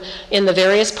for them in the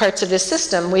various parts of this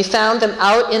system. We found them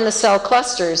out in the cell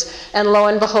clusters, and lo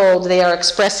and behold, they are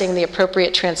expressing the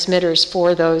appropriate transmitters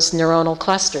for those neuronal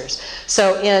clusters.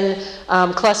 So in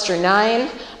cluster 9,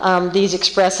 these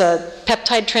express a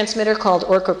peptide transmitter called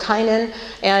orchokinin,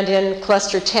 and in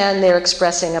cluster 10, they're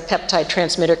expressing a peptide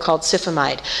transmitter called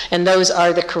cifamide. And those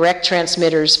are the correct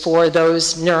transmitters for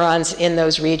those neurons in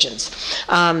those regions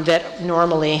that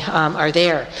normally are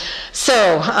there.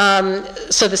 So,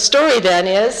 so the story then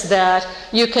is that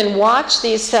you can watch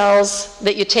these cells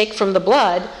that you take from the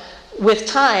blood with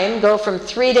time go from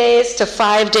 3 days to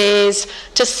 5 days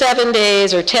to 7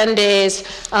 days or 10 days,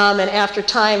 and after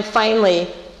time, finally,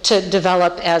 to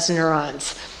develop as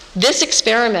neurons. This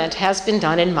experiment has been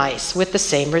done in mice with the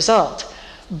same result,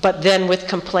 but then with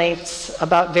complaints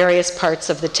about various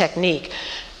parts of the technique.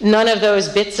 None of those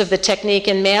bits of the technique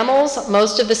in mammals.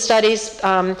 Most of the studies,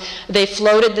 they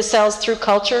floated the cells through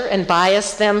culture and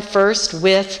biased them first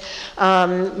with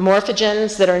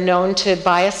morphogens that are known to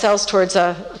bias cells towards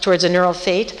a neural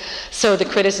fate. So the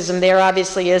criticism there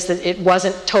obviously is that it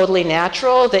wasn't totally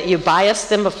natural, that you biased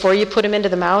them before you put them into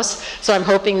the mouse. So I'm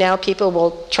hoping now people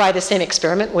will try the same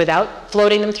experiment without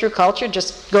floating them through culture,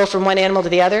 just go from one animal to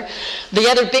the other. The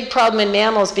other big problem in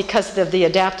mammals, because of the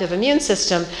adaptive immune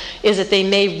system, is that they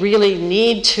may really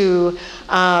need to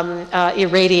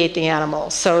irradiate the animal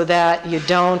so that you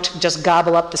don't just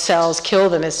gobble up the cells, kill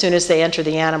them as soon as they enter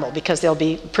the animal, because they'll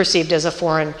be perceived as a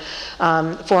foreign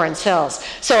cells.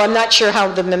 So I'm not sure how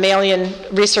the mammalian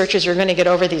researchers are going to get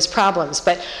over these problems,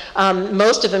 but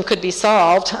most of them could be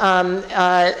solved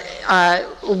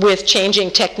with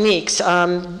changing techniques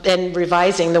and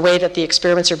revising the way that the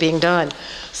experiments are being done.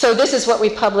 So this is what we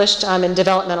published in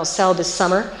Developmental Cell this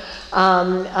summer.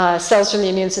 Cells from the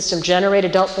immune system generate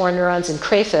adult-born neurons in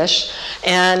crayfish,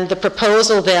 and the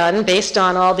proposal then, based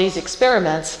on all these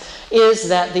experiments, is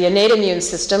that the innate immune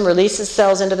system releases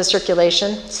cells into the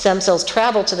circulation, stem cells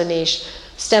travel to the niche,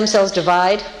 Stem cells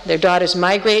divide, their daughters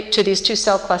migrate to these 2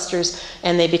 cell clusters,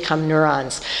 and they become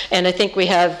neurons. And I think we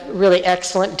have really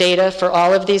excellent data for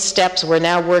all of these steps. We're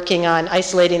now working on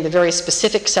isolating the very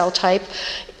specific cell type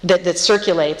that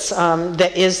circulates,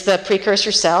 that is the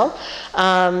precursor cell.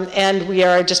 And we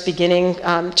are just beginning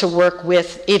to work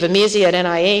with Eva Misi at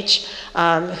NIH,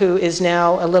 who is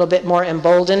now a little bit more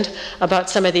emboldened about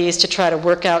some of these to try to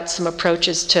work out some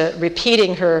approaches to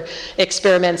repeating her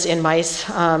experiments in mice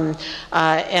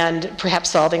and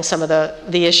perhaps solving some of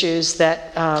the issues that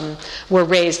were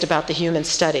raised about the human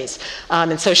studies.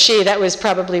 And so that was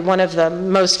probably one of the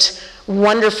most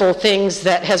wonderful things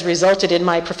that has resulted in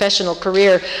my professional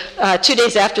career. 2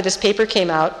 days after this paper came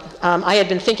out, I had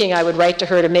been thinking I would write to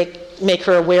her to make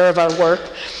her aware of our work.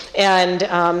 And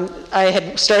I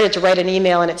had started to write an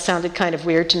email, and it sounded kind of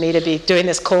weird to me to be doing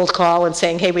this cold call and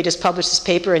saying, hey, we just published this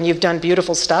paper and you've done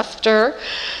beautiful stuff to her.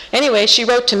 Anyway, she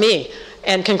wrote to me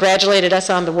and congratulated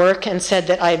us on the work and said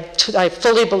that I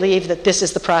fully believe that this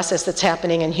is the process that's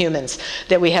happening in humans,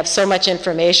 that we have so much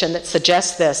information that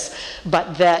suggests this,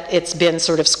 but that it's been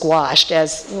sort of squashed,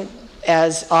 as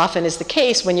often is the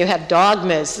case when you have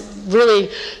dogmas,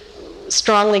 really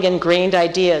strongly ingrained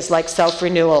ideas like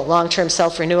self-renewal, long-term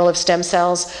self-renewal of stem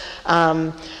cells,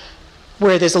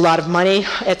 where there's a lot of money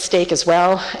at stake as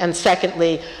well, and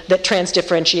secondly, that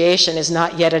transdifferentiation is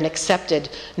not yet an accepted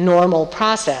normal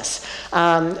process.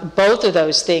 Both of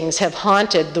those things have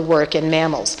haunted the work in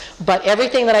mammals, but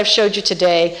everything that I've showed you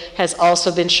today has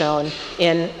also been shown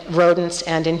in rodents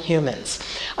and in humans.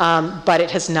 But it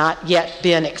has not yet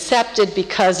been accepted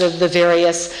because of the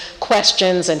various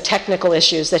questions and technical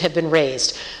issues that have been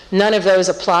raised. None of those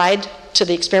applied to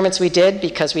the experiments we did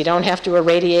because we don't have to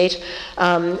irradiate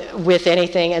with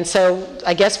anything. And so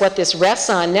I guess what this rests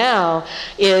on now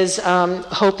is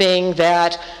hoping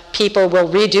that people will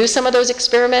redo some of those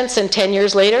experiments and 10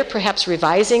 years later perhaps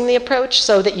revising the approach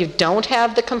so that you don't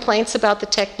have the complaints about the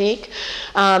technique.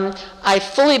 I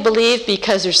fully believe,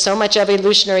 because there's so much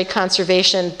evolutionary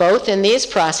conservation both in these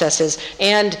processes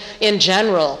and in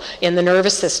general in the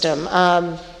nervous system,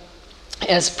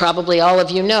 as probably all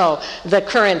of you know, the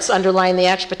currents underlying the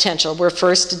action potential were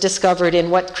first discovered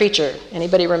in what creature?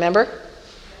 Anybody remember?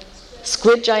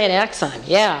 Squid giant axon,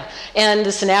 yeah. And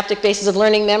the synaptic basis of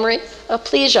learning memory?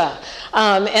 Aplysia.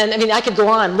 And I mean, I could go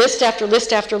on, list after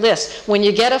list after list. When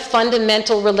you get a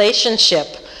fundamental relationship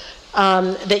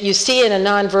that you see in a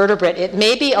non-vertebrate, it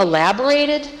may be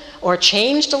elaborated or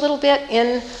changed a little bit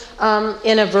in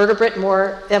a vertebrate,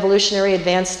 more evolutionary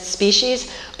advanced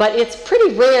species, but it's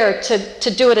pretty rare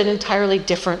to do it an entirely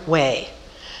different way.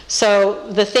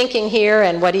 So the thinking here,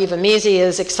 and what Eva Misi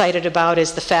is excited about,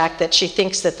 is the fact that she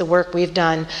thinks that the work we've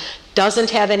done doesn't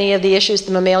have any of the issues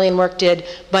the mammalian work did,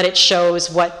 but it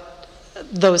shows what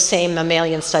those same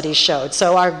mammalian studies showed.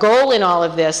 So our goal in all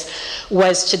of this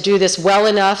was to do this well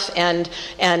enough and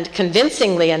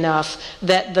convincingly enough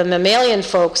that the mammalian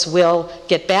folks will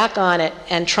get back on it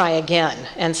and try again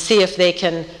and see if they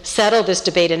can settle this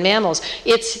debate in mammals.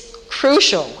 It's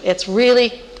crucial. It's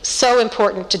really so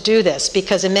important to do this,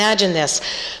 because imagine this.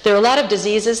 There are a lot of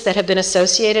diseases that have been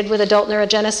associated with adult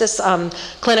neurogenesis.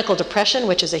 Clinical depression,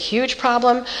 which is a huge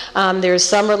problem. There's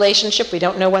some relationship, we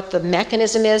don't know what the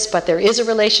mechanism is, but there is a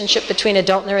relationship between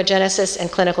adult neurogenesis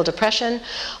and clinical depression.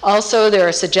 Also, there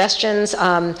are suggestions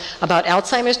about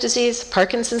Alzheimer's disease,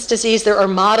 Parkinson's disease. There are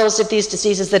models of these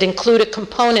diseases that include a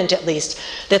component, at least,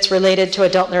 that's related to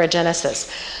adult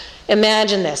neurogenesis.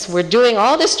 Imagine this. We're doing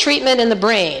all this treatment in the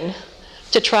brain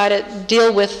to try to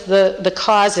deal with the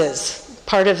causes,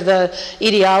 part of the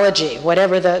etiology,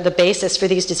 whatever the basis for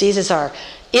these diseases are.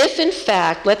 If, in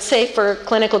fact, let's say for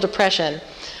clinical depression,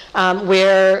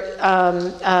 where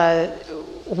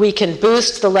we can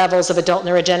boost the levels of adult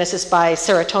neurogenesis by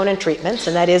serotonin treatments,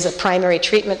 and that is a primary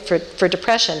treatment for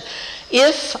depression,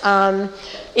 if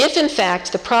in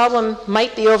fact the problem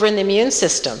might be over in the immune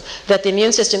system, that the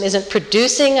immune system isn't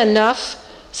producing enough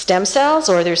stem cells,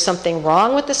 or there's something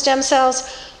wrong with the stem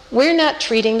cells, we're not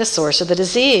treating the source of the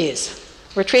disease.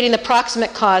 We're treating the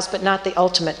proximate cause, but not the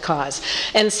ultimate cause.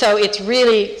 And so it's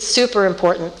really super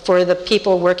important for the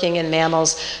people working in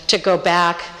mammals to go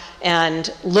back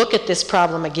and look at this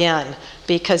problem again,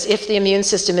 because if the immune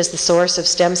system is the source of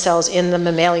stem cells in the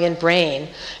mammalian brain,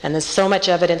 and there's so much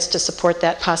evidence to support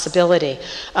that possibility,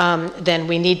 then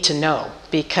we need to know,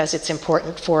 because it's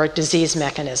important for disease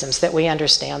mechanisms that we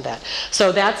understand that.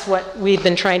 So that's what we've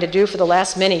been trying to do for the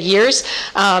last many years,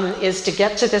 is to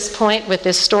get to this point with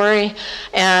this story,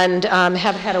 and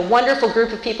have had a wonderful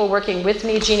group of people working with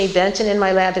me. Jeannie Benton in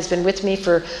my lab has been with me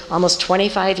for almost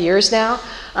 25 years now.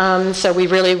 So we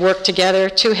really work together,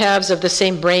 two halves of the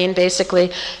same brain, basically,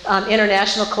 really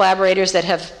international collaborators that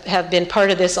have been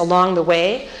part of this along the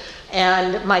way.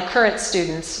 And my current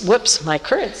students,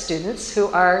 who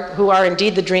are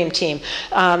indeed the dream team.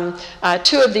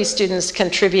 Two of these students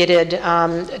contributed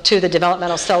to the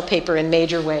developmental cell paper in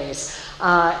major ways.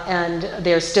 And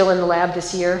they're still in the lab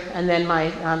this year, and then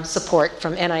my support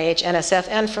from NIH, NSF,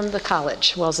 and from the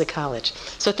college, Wellesley College.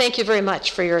 So thank you very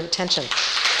much for your attention.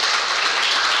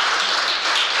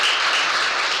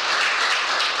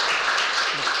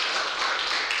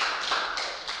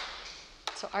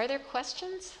 So are there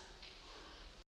questions?